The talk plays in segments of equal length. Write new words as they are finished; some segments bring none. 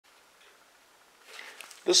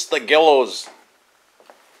This is the Guillows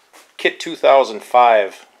Kit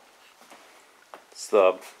 2005. It's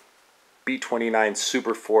the B-29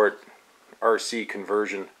 Super Fort RC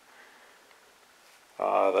conversion.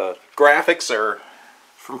 The graphics are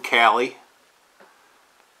from Callie,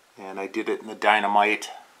 and I did it in the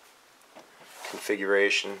dynamite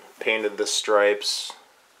configuration. Painted the stripes,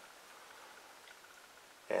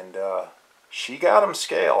 and she got them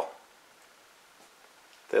scale.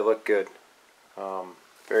 They look good.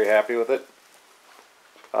 Very happy with it.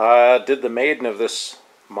 Did the maiden of this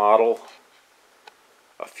model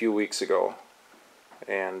a few weeks ago,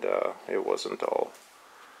 and it wasn't all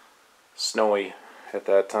snowy at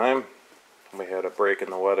that time. We had a break in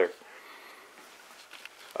the weather.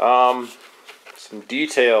 Some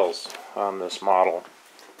details on this model.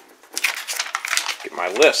 Get my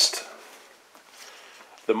list.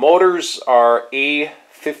 The motors are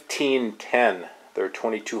A1510. They're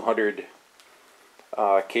 2200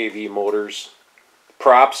 kV motors.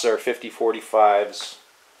 Props are 5045s,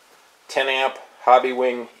 10 amp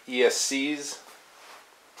hobbywing ESCs.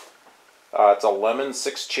 It's a lemon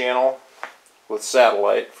 6-channel with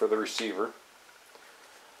satellite for the receiver.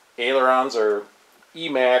 Ailerons are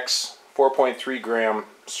emax 4.3 gram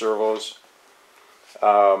servos.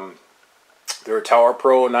 They're a Tower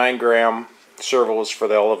Pro 9 gram servos for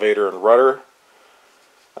the elevator and rudder.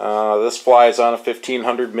 This flies on a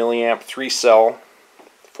 1500 milliamp 3-cell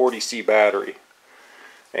 40C battery.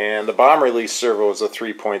 And the bomb release servo is a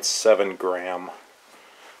 3.7 gram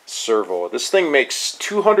servo. This thing makes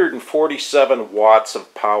 247 watts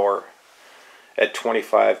of power at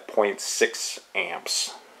 25.6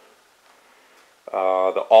 amps.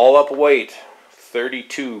 The all-up weight,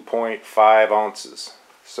 32.5 ounces.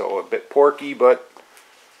 So a bit porky, but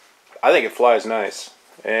I think it flies nice.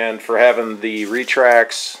 And for having the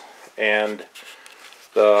retracts and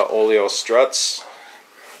the oleo struts,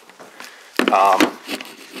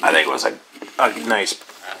 I think it was a nice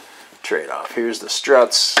trade-off. Here's the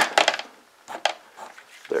struts.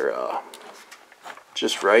 They're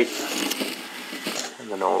just right in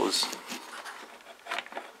the nose.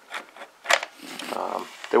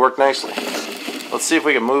 They work nicely. Let's see if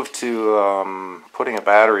we can move to putting a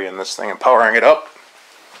battery in this thing and powering it up.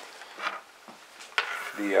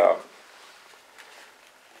 The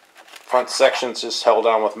front section's just held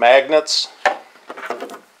on with magnets.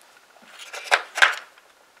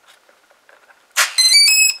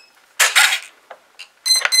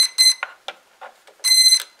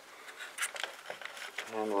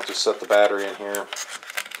 And we'll just set the battery in here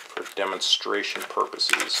for demonstration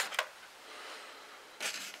purposes.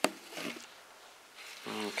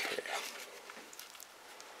 Okay.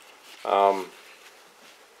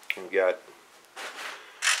 We've got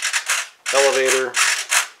elevator,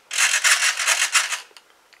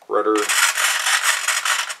 rudder,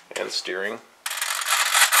 and steering,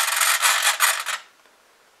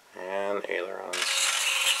 and ailerons.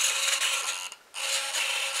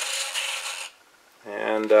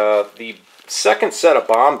 And the second set of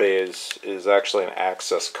bomb bays is actually an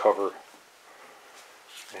access cover.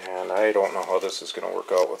 And I don't know how this is going to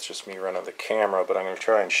work out with just me running the camera, but I'm going to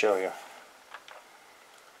try and show you.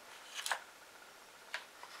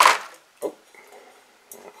 Oh,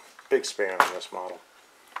 big span on this model.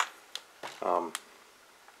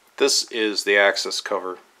 This is the access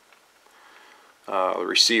cover. The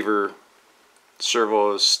receiver,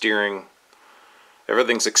 servos, steering,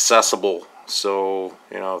 everything's accessible. So,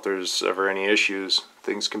 you know, if there's ever any issues,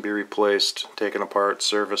 things can be replaced, taken apart,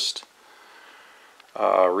 serviced.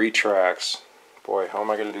 Retracts. Boy, how am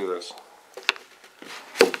I going to do this?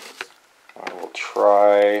 I will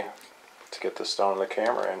try to get this down on the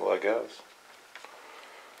camera angle, I guess.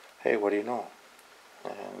 Hey, what do you know?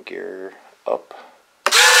 And gear up.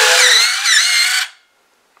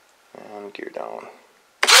 And gear down.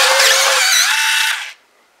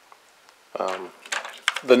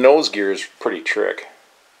 The nose gear is pretty trick.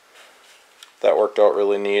 That worked out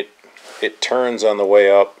really neat. It turns on the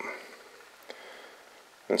way up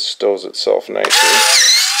and stows itself nicely.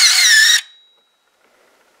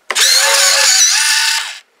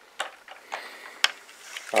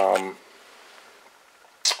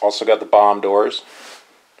 Also got the bomb doors.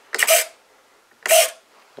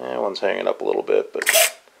 One's hanging up a little bit, but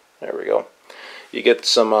there we go. You get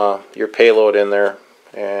some your payload in there,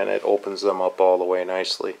 and it opens them up all the way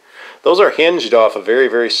nicely. Those are hinged off a very,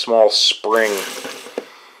 very small spring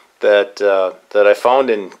that that I found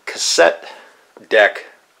in cassette deck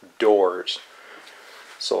doors.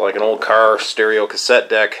 So like an old car stereo cassette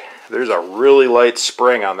deck, there's a really light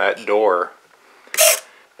spring on that door,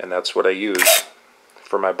 and that's what I use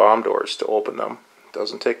for my bomb doors to open them.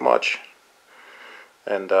 Doesn't take much.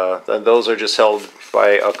 And then those are just held by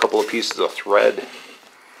a couple of pieces of thread,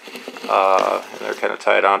 and they're kind of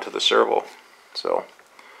tied onto the servo. So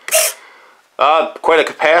quite a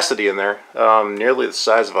capacity in there, nearly the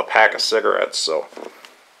size of a pack of cigarettes. So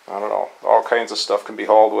I don't know, all kinds of stuff can be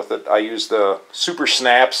hauled with it. I use the super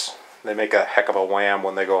snaps. They make a heck of a wham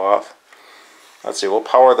when they go off. Let's see, we'll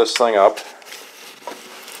power this thing up.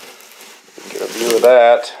 Get a view of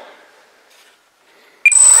that.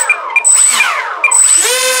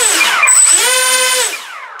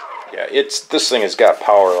 Yeah, this thing has got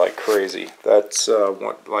power like crazy. That's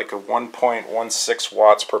like a 1.16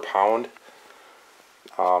 watts per pound,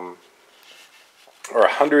 or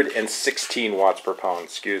 116 watts per pound.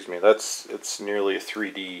 Excuse me. It's nearly a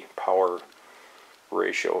 3D power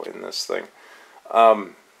ratio in this thing.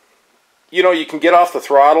 You know, you can get off the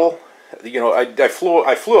throttle. You know, I flew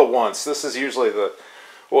it once. This is usually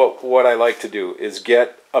what I like to do is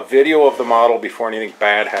get a video of the model before anything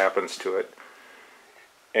bad happens to it.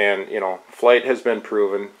 And, you know, flight has been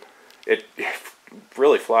proven. It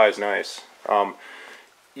really flies nice.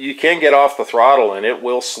 You can get off the throttle and it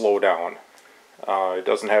will slow down. It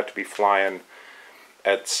doesn't have to be flying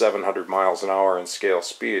at 700 miles an hour in scale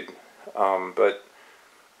speed. But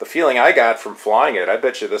the feeling I got from flying it, I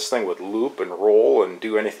bet you this thing would loop and roll and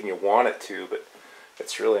do anything you want it to, but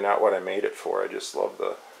it's really not what I made it for. I just love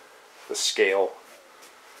the scale.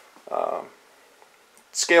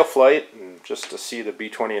 Scale flight, and just to see the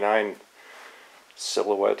B-29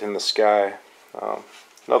 silhouette in the sky.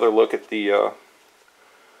 Another look at the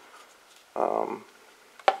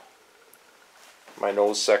my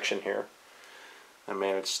nose section here. I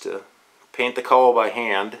managed to paint the cowl by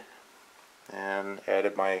hand and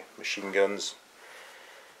added my machine guns.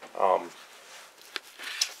 Let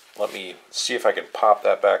me see if I can pop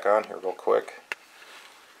that back on here real quick,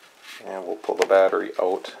 and we'll pull the battery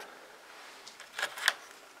out.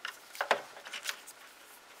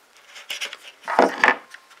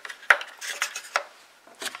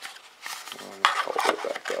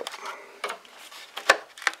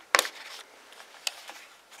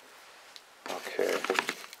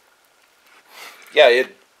 Yeah,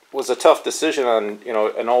 it was a tough decision on, you know,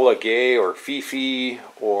 Enola Gay or Fifi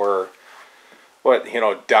or what, you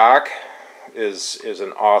know. Doc is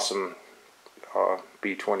an awesome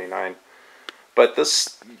B-29, but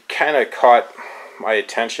this kind of caught my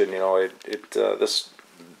attention. You know, this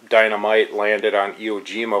dynamite landed on Iwo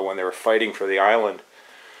Jima when they were fighting for the island,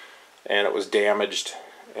 and it was damaged,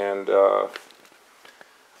 and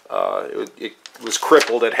it was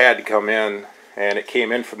crippled. It had to come in. And it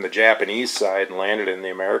came in from the Japanese side and landed in the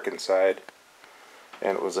American side,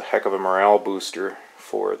 and it was a heck of a morale booster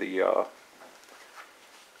for the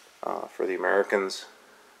Americans.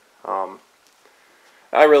 I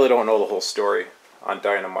really don't know the whole story on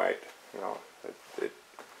dynamite. You know,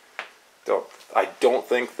 I don't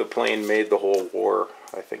think the plane made the whole war.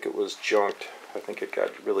 I think it was junked. I think it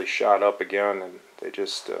got really shot up again, and they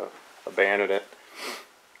just abandoned it.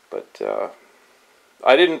 But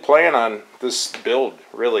I didn't plan on this build,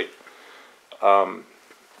 really.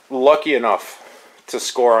 Lucky enough to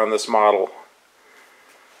score on this model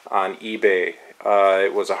on eBay.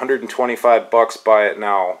 It was $125 buy it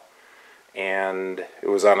now, and it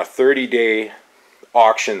was on a 30-day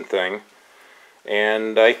auction thing,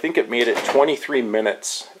 and I think it made it 23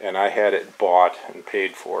 minutes, and I had it bought and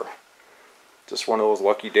paid for. Just one of those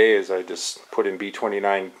lucky days. I just put in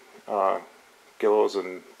B-29 Guillows,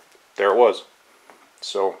 and there it was.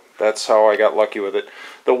 So that's how I got lucky with it.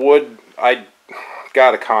 The wood, I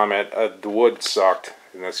got a comment, the wood sucked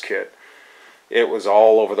in this kit. It was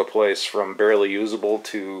all over the place, from barely usable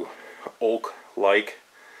to oak-like.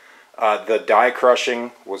 The die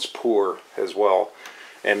crushing was poor as well,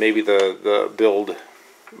 and maybe the build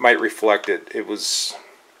might reflect it. It was,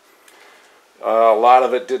 a lot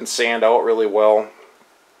of it didn't sand out really well.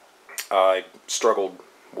 I struggled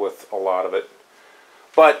with a lot of it.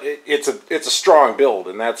 But it's a strong build,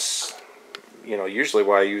 and that's, you know, usually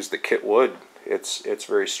why I use the kit wood. It's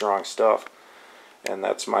very strong stuff, and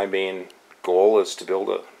that's my main goal, is to build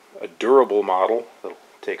a durable model that'll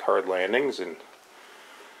take hard landings and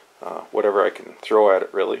whatever I can throw at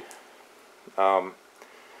it, really. I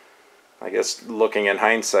guess looking in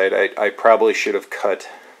hindsight, I probably should have cut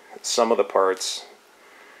some of the parts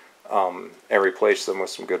and replaced them with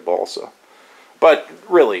some good balsa. But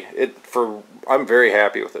really, I'm very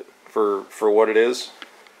happy with it for what it is.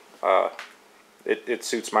 It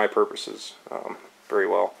suits my purposes very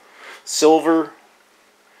well. Silver,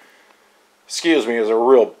 excuse me, is a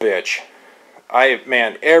real bitch.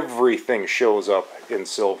 Man, everything shows up in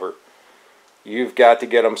silver. you've got to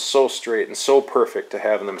get them so straight and so perfect to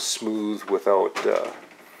have them smooth without,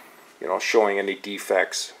 you know, showing any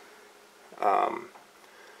defects. But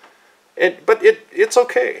it's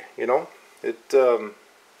okay, you know.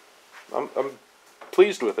 I'm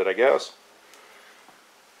pleased with it, I guess.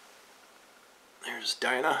 There's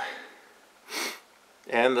Dinah.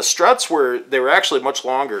 And the struts they were actually much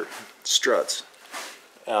longer struts.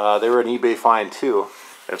 They were an eBay find too.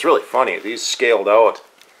 And it's really funny, these scaled out.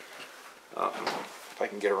 If I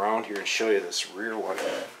can get around here and show you this rear one.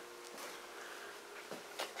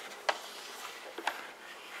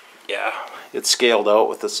 Yeah, it's scaled out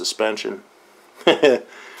with the suspension. They're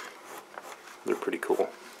pretty cool.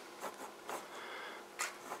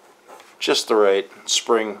 Just the right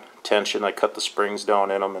spring tension. I cut the springs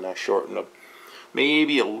down in them and I shortened them.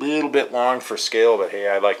 Maybe a little bit long for scale, but hey,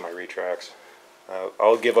 I like my retracts.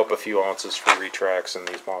 I'll give up a few ounces for retracts in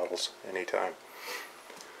these models anytime.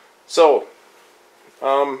 So,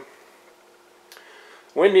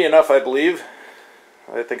 windy enough, I believe.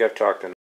 I think I've talked enough.